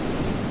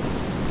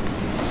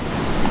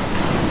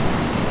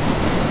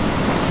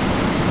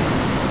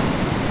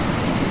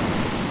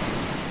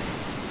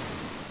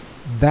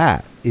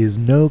That is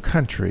no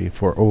country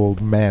for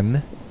old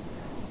men.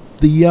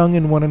 The young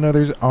in one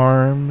another's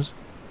arms,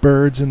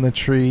 birds in the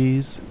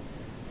trees.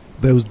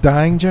 Those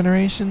dying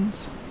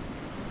generations?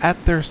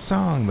 At their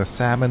song the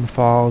salmon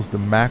falls, the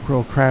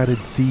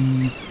mackerel-crowded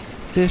seas.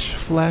 Fish,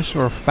 flesh,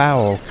 or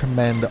fowl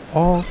commend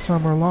all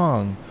summer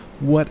long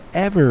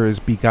whatever is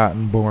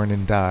begotten, born,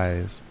 and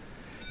dies.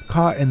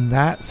 Caught in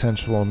that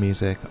sensual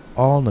music,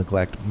 all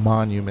neglect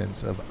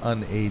monuments of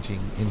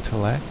unaging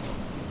intellect.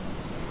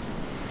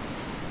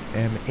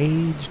 An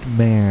aged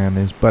man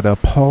is but a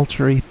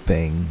paltry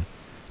thing,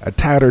 a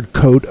tattered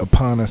coat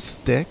upon a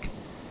stick,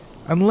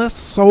 unless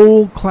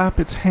soul clap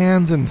its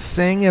hands and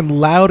sing,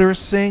 and louder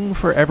sing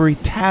for every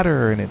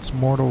tatter in its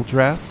mortal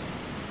dress.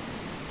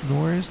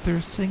 Nor is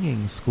there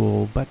singing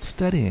school but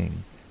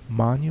studying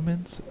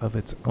monuments of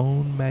its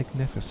own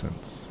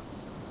magnificence.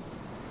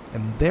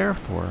 And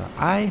therefore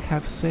I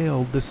have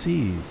sailed the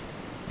seas,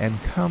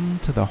 and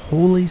come to the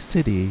holy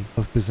city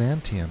of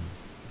Byzantium.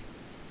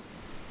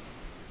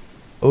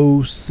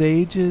 O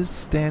sages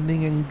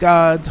standing in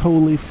God's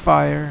holy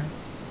fire,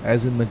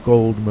 as in the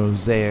gold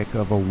mosaic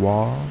of a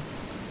wall,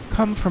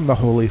 come from the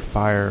holy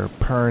fire,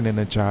 pern in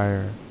a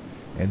gyre,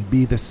 and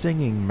be the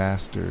singing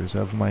masters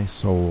of my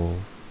soul.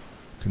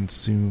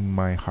 Consume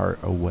my heart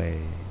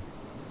away.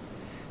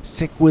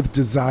 Sick with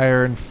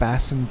desire and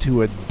fastened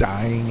to a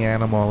dying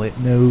animal, it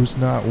knows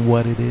not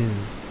what it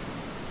is,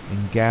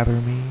 and gather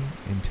me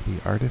into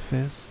the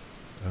artifice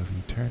of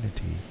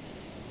eternity.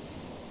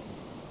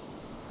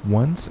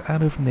 Once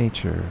out of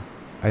nature,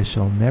 I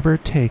shall never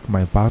take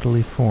my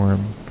bodily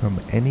form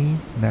from any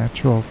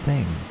natural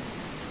thing,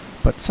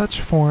 but such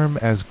form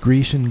as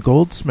Grecian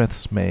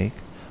goldsmiths make,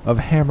 of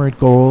hammered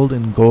gold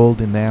and gold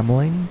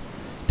enameling,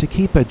 to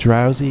keep a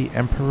drowsy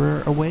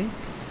emperor awake,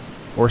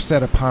 or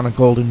set upon a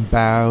golden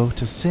bough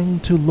to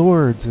sing to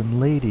lords and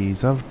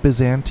ladies of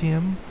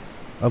Byzantium,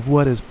 of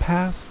what is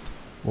past,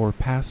 or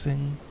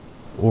passing,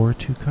 or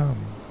to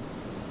come.